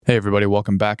Hey everybody,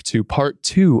 welcome back to part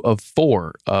 2 of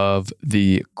 4 of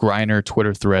the Griner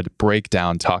Twitter thread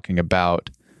breakdown, talking about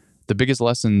the biggest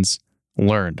lessons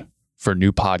learned for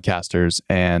new podcasters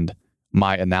and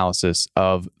my analysis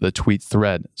of the tweet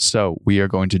thread. So we are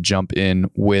going to jump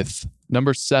in with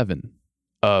number 7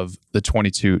 of the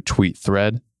 22 tweet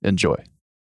thread. Enjoy.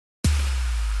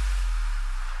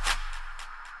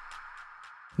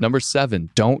 Number 7,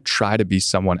 don't try to be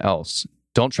someone else.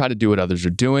 Don't try to do what others are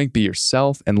doing. Be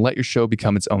yourself and let your show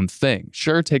become its own thing.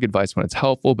 Sure, take advice when it's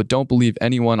helpful, but don't believe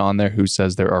anyone on there who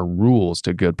says there are rules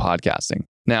to good podcasting.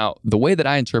 Now, the way that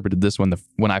I interpreted this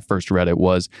when I first read it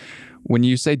was, when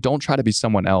you say don't try to be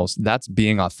someone else, that's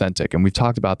being authentic. And we've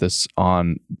talked about this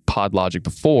on PodLogic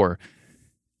before.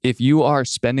 If you are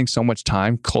spending so much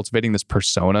time cultivating this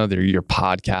persona, your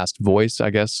podcast voice,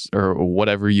 I guess, or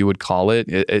whatever you would call it,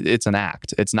 it's an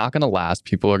act. It's not going to last.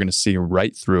 People are going to see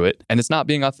right through it. And it's not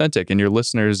being authentic. And your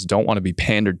listeners don't want to be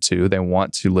pandered to. They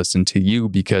want to listen to you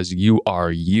because you are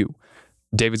you.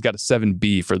 David's got a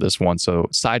 7B for this one. So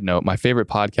side note, my favorite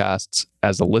podcasts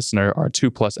as a listener are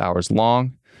 2+ hours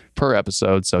long per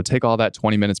episode. So take all that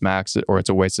 20 minutes max, or it's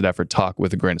a wasted effort talk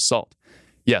with a grain of salt.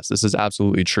 Yes, this is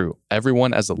absolutely true.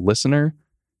 Everyone as a listener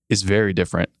is very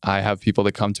different. I have people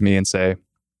that come to me and say,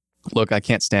 look, I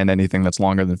can't stand anything that's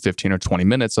longer than 15 or 20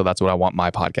 minutes. So that's what I want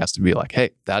my podcast to be like. Hey,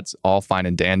 that's all fine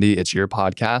and dandy. It's your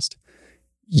podcast.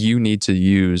 You need to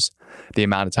use the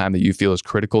amount of time that you feel is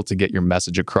critical to get your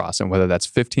message across. And whether that's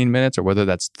 15 minutes or whether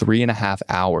that's 3.5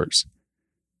 hours,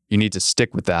 you need to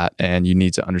stick with that. And you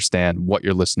need to understand what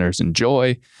your listeners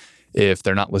enjoy. If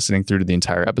they're not listening through to the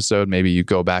entire episode, maybe you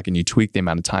go back and you tweak the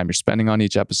amount of time you're spending on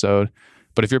each episode.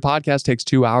 But if your podcast takes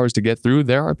 2 hours to get through,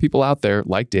 there are people out there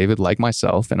like David, like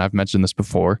myself, and I've mentioned this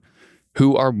before,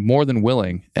 who are more than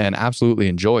willing and absolutely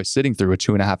enjoy sitting through a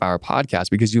 2.5-hour podcast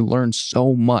because you learn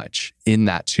so much in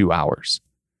that 2 hours.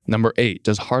 Number 8,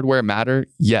 does hardware matter?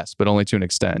 Yes, but only to an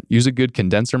extent. Use a good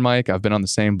condenser mic. I've been on the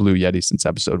same Blue Yeti since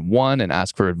episode 1 and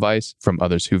ask for advice from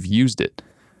others who've used it.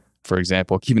 For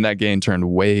example, keeping that gain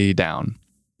turned way down.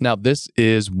 Now, this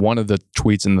is one of the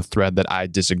tweets in the thread that I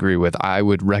disagree with. I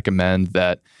would recommend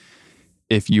that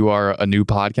if you are a new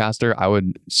podcaster, I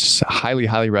would highly,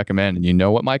 highly recommend, and you know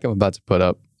what mic I'm about to put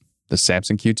up, the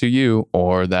Samson Q2U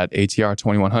or that ATR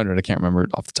 2100. I can't remember it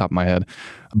off the top of my head.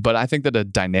 But I think that a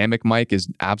dynamic mic is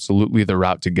absolutely the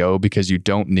route to go because you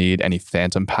don't need any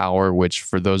phantom power, which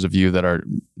for those of you that are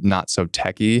not so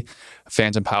techie,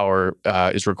 phantom power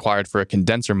is required for a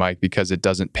condenser mic because it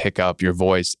doesn't pick up your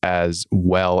voice as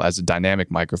well as a dynamic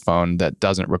microphone that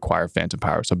doesn't require phantom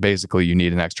power. So basically you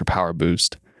need an extra power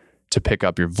boost to pick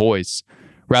up your voice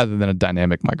rather than a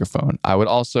dynamic microphone. I would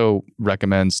also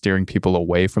recommend steering people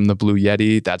away from the Blue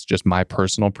Yeti. That's just my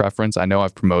personal preference. I know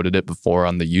I've promoted it before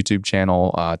on the YouTube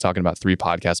channel, talking about 3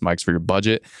 podcast mics for your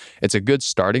budget. It's a good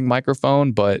starting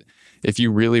microphone, but if you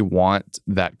really want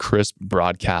that crisp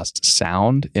broadcast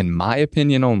sound, in my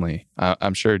opinion only,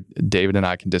 I'm sure David and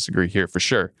I can disagree here for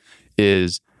sure,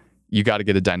 is you got to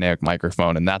get a dynamic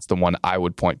microphone, and that's the one I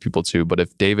would point people to. But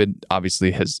if David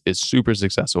obviously is super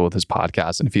successful with his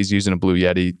podcast, and if he's using a Blue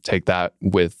Yeti, take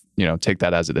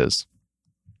that as it is.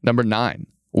 Number 9,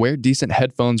 wear decent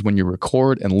headphones when you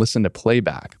record and listen to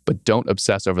playback, but don't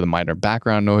obsess over the minor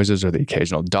background noises or the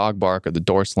occasional dog bark or the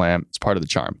door slam. It's part of the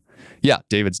charm. Yeah,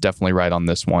 David's definitely right on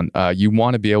this one. You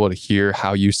want to be able to hear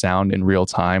how you sound in real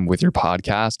time with your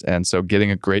podcast. And so getting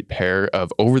a great pair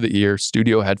of over-the-ear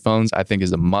studio headphones, I think,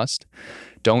 is a must.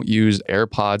 Don't use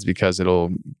AirPods because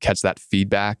it'll catch that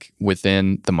feedback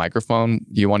within the microphone.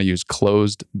 You want to use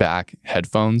closed back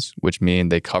headphones, which mean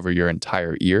they cover your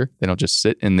entire ear. They don't just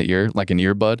sit in the ear like an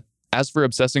earbud. As for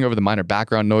obsessing over the minor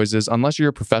background noises, unless you're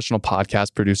a professional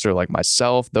podcast producer like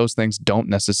myself, those things don't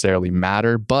necessarily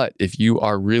matter. But if you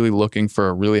are really looking for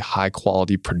a really high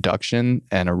quality production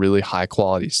and a really high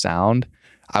quality sound,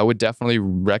 I would definitely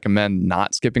recommend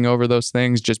not skipping over those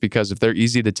things, just because if they're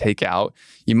easy to take out,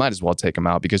 you might as well take them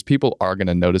out because people are going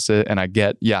to notice it. And I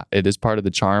get, it is part of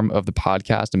the charm of the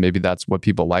podcast. And maybe that's what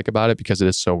people like about it because it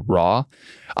is so raw.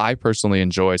 I personally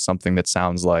enjoy something that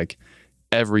sounds like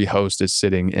every host is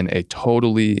sitting in a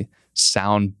totally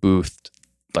sound boothed,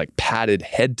 like padded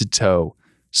head to toe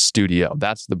studio.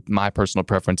 That's my personal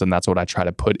preference, and that's what I try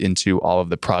to put into all of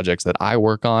the projects that I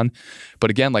work on. But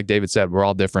again, like David said, we're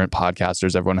all different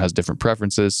podcasters. Everyone has different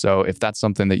preferences. So if that's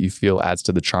something that you feel adds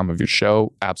to the charm of your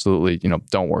show, absolutely,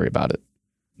 don't worry about it.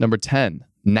 Number 10,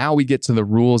 now we get to the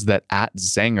rules that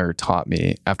 @Zanger taught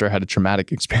me after I had a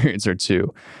traumatic experience or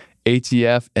two.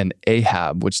 ATF and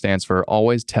AHAB, which stands for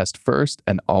always test first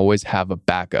and always have a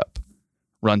backup.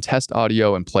 Run test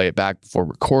audio and play it back before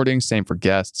recording. Same for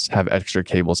guests. Have extra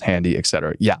cables handy,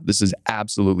 etc. Yeah, this is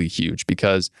absolutely huge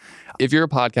because if you're a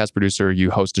podcast producer, you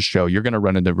host a show, you're going to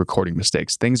run into recording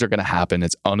mistakes. Things are going to happen.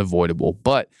 It's unavoidable.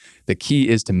 But the key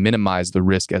is to minimize the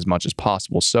risk as much as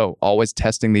possible. So always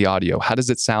testing the audio. How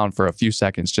does it sound for a few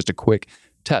seconds? Just a quick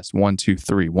test. 1, 2,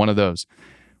 3. One of those.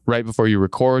 Right before you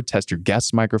record, test your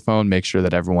guest's microphone. Make sure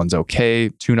that everyone's okay.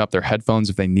 Tune up their headphones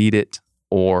if they need it,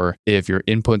 or if your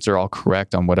inputs are all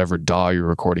correct on whatever DAW you're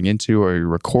recording into or your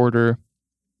recorder.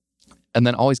 And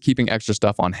then always keeping extra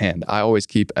stuff on hand. I always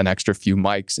keep an extra few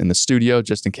mics in the studio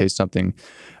just in case something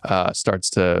starts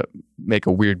to make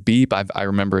a weird beep. I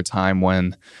remember a time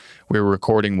when we were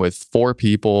recording with 4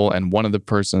 people and one of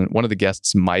the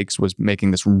guests' mics was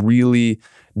making this really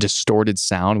distorted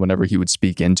sound whenever he would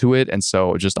speak into it. And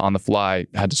so just on the fly,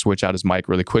 had to switch out his mic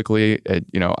really quickly.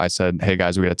 I said, hey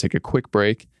guys, we got to take a quick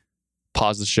break.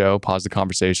 Pause the show, pause the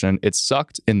conversation. It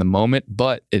sucked in the moment,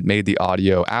 but it made the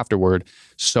audio afterward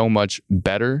so much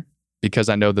better because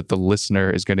I know that the listener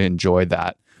is going to enjoy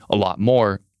that a lot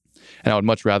more. And I would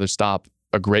much rather stop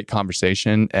a great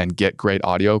conversation and get great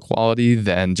audio quality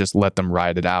than just let them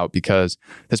ride it out, because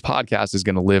this podcast is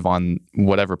going to live on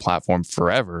whatever platform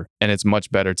forever. And it's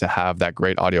much better to have that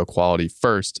great audio quality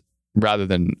first rather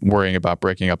than worrying about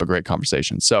breaking up a great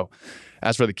conversation. So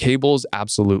as for the cables,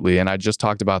 absolutely. And I just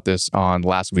talked about this on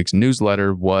last week's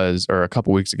newsletter or a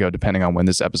couple weeks ago, depending on when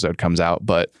this episode comes out.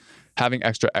 But having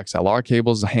extra XLR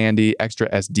cables handy, extra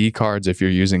SD cards if you're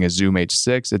using a Zoom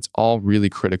H6, it's all really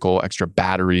critical. Extra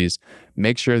batteries.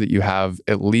 Make sure that you have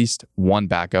at least one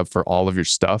backup for all of your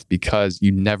stuff, because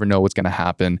you never know what's going to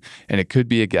happen. And it could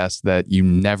be a guest that you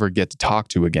never get to talk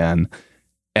to again.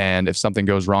 And if something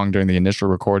goes wrong during the initial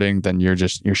recording, then you're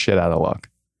shit out of luck.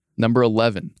 Number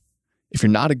 11, if you're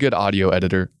not a good audio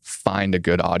editor, find a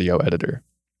good audio editor.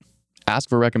 Ask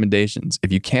for recommendations.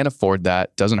 If you can't afford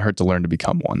that, doesn't hurt to learn to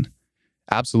become one.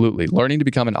 Absolutely. Learning to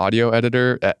become an audio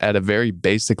editor at a very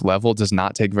basic level does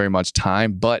not take very much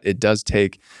time, but it does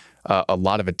take a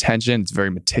lot of attention. It's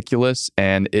very meticulous,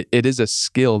 and it is a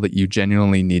skill that you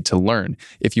genuinely need to learn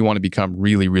if you want to become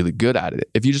really, really good at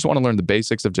it. If you just want to learn the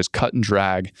basics of just cut and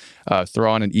drag,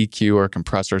 throw on an EQ or a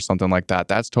compressor or something like that,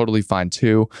 that's totally fine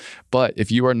too. But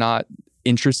if you are not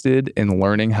interested in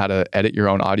learning how to edit your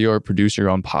own audio or produce your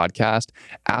own podcast,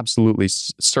 absolutely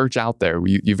search out there.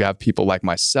 You have people like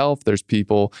myself. There's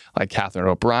people like Catherine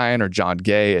O'Brien or John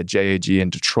Gay at JAG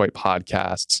and Detroit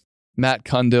Podcasts. Matt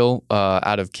Cundill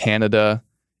out of Canada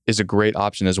is a great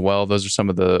option as well. Those are some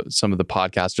of the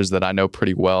podcasters that I know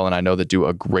pretty well and I know that do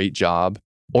a great job.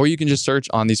 Or you can just search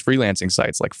on these freelancing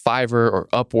sites like Fiverr or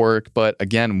Upwork. But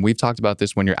again, we've talked about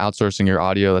this when you're outsourcing your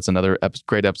audio. That's another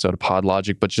great episode of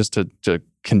PodLogic. But just to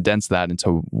condense that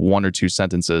into 1 or 2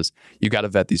 sentences, you got to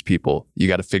vet these people. You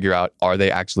got to figure out, are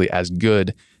they actually as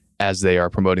good as they are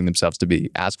promoting themselves to be?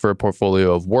 Ask for a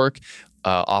portfolio of work.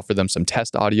 Offer them some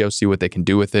test audio, see what they can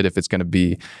do with it, if it's going to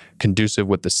be conducive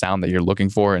with the sound that you're looking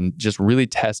for, and just really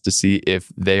test to see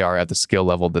if they are at the skill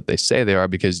level that they say they are,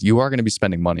 because you are going to be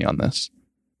spending money on this.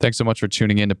 Thanks so much for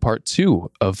tuning in to part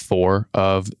 2 of 4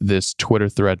 of this Twitter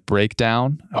thread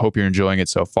breakdown. I hope you're enjoying it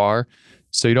so far.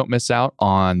 So you don't miss out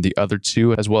on the other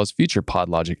 2 as well as future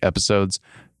PodLogic episodes,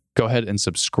 go ahead and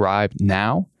subscribe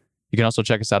now. You can also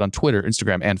check us out on Twitter,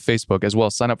 Instagram, and Facebook, as well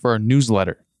as sign up for our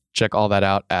newsletter. Check all that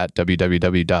out at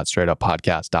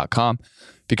www.straightuppodcast.com,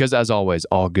 because as always,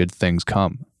 all good things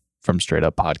come from Straight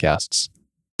Up Podcasts.